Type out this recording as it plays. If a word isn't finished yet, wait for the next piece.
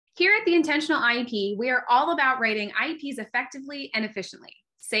Here at the Intentional IEP, we are all about writing IEPs effectively and efficiently.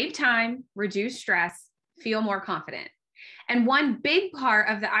 Save time, reduce stress, feel more confident. And one big part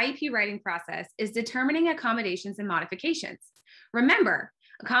of the IEP writing process is determining accommodations and modifications. Remember,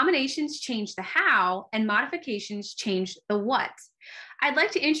 accommodations change the how and modifications change the what. I'd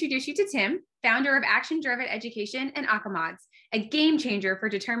like to introduce you to Tim, founder of Action-Driven Education and Accomods, a game changer for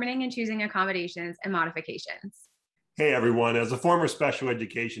determining and choosing accommodations and modifications. Hey everyone, as a former special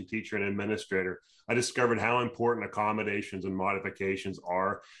education teacher and administrator, I discovered how important accommodations and modifications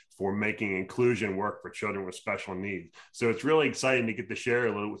are for making inclusion work for children with special needs. So it's really exciting to get to share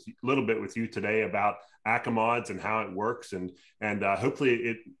a little bit with you today about Accomods and how it works, and hopefully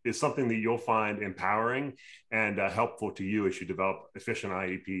it is something that you'll find empowering and helpful to you as you develop efficient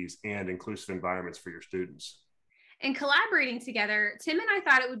IEPs and inclusive environments for your students. In collaborating together, Tim and I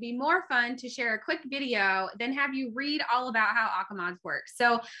thought it would be more fun to share a quick video than have you read all about how Accomods work.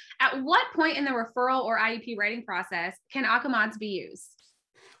 So at what point in the referral or IEP writing process can Accomods be used?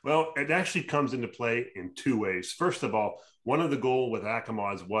 Well, it actually comes into play in two ways. First of all, one of the goals with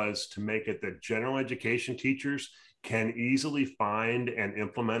Accomods was to make it that general education teachers can easily find and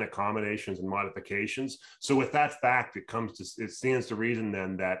implement accommodations and modifications. So with that fact, it stands to reason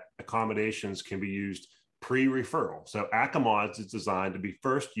then that accommodations can be used pre-referral. So Accomods is designed to be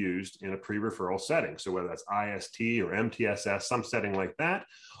first used in a pre-referral setting. So whether that's IST or MTSS, some setting like that,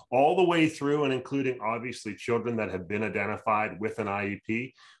 all the way through and including obviously children that have been identified with an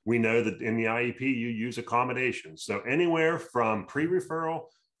IEP. We know that in the IEP, you use accommodations. So anywhere from pre-referral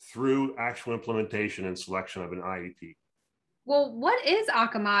through actual implementation and selection of an IEP. Well, what is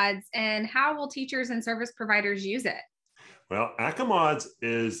Accomods and how will teachers and service providers use it? Well, Accomods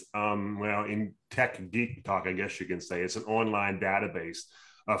is, in tech geek talk, I guess you can say, it's an online database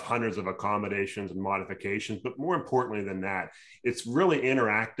of hundreds of accommodations and modifications. But more importantly than that, it's really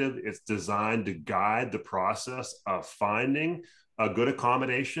interactive. It's designed to guide the process of finding a good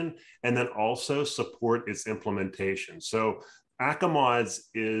accommodation and then also support its implementation. So Accomods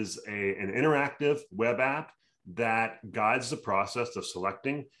is an interactive web app that guides the process of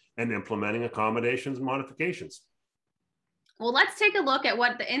selecting and implementing accommodations and modifications. Well, let's take a look at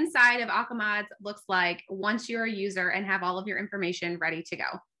what the inside of Accomods looks like once you're a user and have all of your information ready to go.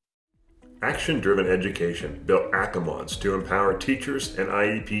 Action-Driven Education built Accomods to empower teachers and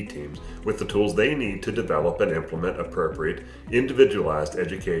IEP teams with the tools they need to develop and implement appropriate, individualized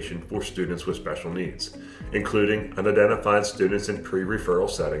education for students with special needs, including unidentified students in pre-referral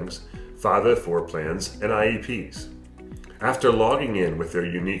settings, 504 plans, and IEPs. After logging in with their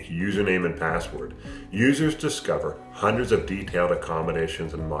unique username and password, users discover hundreds of detailed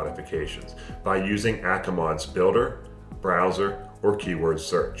accommodations and modifications by using Accomods Builder, Browser, or keyword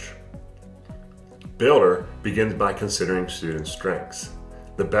search. Builder begins by considering student strengths.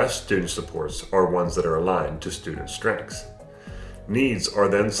 The best student supports are ones that are aligned to student strengths. Needs are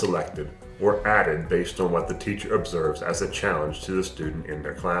then selected or added based on what the teacher observes as a challenge to the student in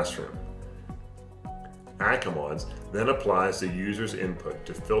their classroom. Accomods then applies the user's input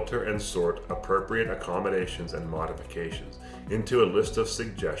to filter and sort appropriate accommodations and modifications into a list of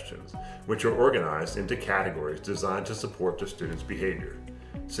suggestions, which are organized into categories designed to support the student's behavior,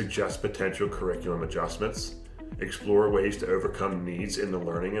 suggest potential curriculum adjustments, explore ways to overcome needs in the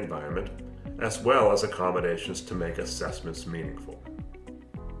learning environment, as well as accommodations to make assessments meaningful.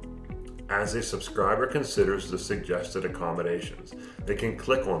 As a subscriber considers the suggested accommodations, they can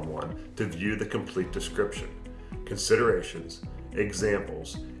click on one to view the complete description, considerations,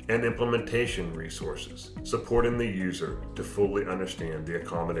 examples, and implementation resources, supporting the user to fully understand the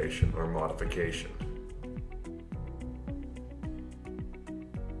accommodation or modification.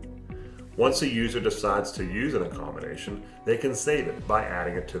 Once a user decides to use an accommodation, they can save it by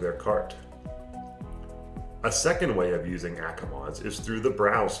adding it to their cart. A second way of using Accomods is through the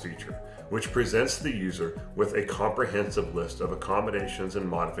Browse feature, which presents the user with a comprehensive list of accommodations and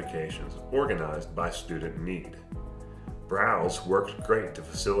modifications organized by student need. Browse works great to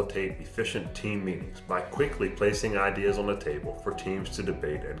facilitate efficient team meetings by quickly placing ideas on the table for teams to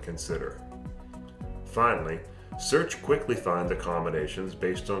debate and consider. Finally, Search quickly finds accommodations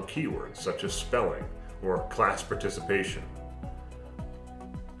based on keywords such as spelling or class participation.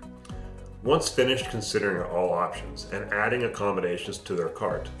 Once finished considering all options and adding accommodations to their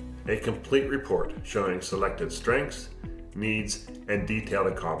cart, a complete report showing selected strengths, needs, and detailed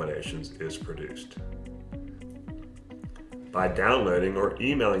accommodations is produced. By downloading or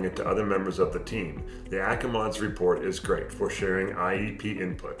emailing it to other members of the team, the Accomods report is great for sharing IEP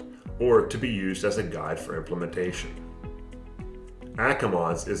input or to be used as a guide for implementation.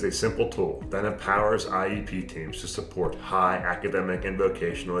 Accomods is a simple tool that empowers IEP teams to support high academic and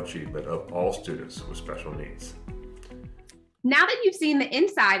vocational achievement of all students with special needs. Now that you've seen the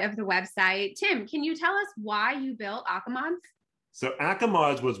inside of the website, Tim, can you tell us why you built Accomods? So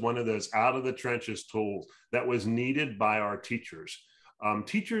Accomods was one of those out of the trenches tools that was needed by our teachers.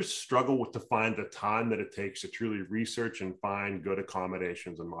 Teachers struggle to find the time that it takes to truly research and find good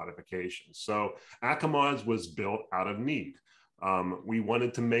accommodations and modifications. So Accomods was built out of need. We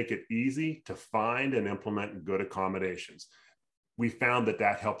wanted to make it easy to find and implement good accommodations. We found that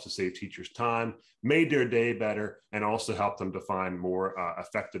that helps to save teachers time, made their day better, and also helped them to find more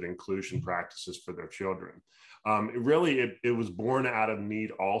effective inclusion practices for their children. It was born out of need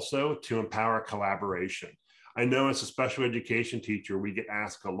also to empower collaboration. I know as a special education teacher, we get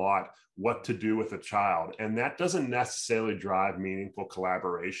asked a lot what to do with a child, and that doesn't necessarily drive meaningful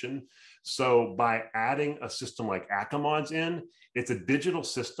collaboration. So by adding a system like Accomods in, it's a digital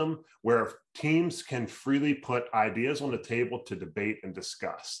system where teams can freely put ideas on the table to debate and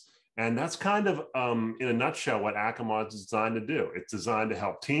discuss. And that's kind of, in a nutshell, what Accomods is designed to do. It's designed to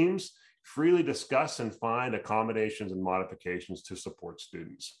help teams freely discuss and find accommodations and modifications to support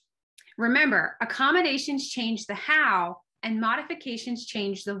students. Remember, accommodations change the how and modifications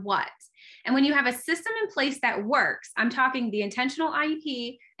change the what. And when you have a system in place that works, I'm talking the intentional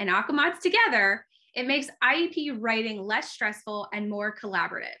IEP and Accomods together, it makes IEP writing less stressful and more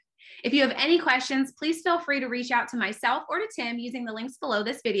collaborative. If you have any questions, please feel free to reach out to myself or to Tim using the links below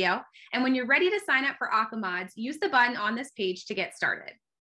this video. And when you're ready to sign up for Accomods, use the button on this page to get started.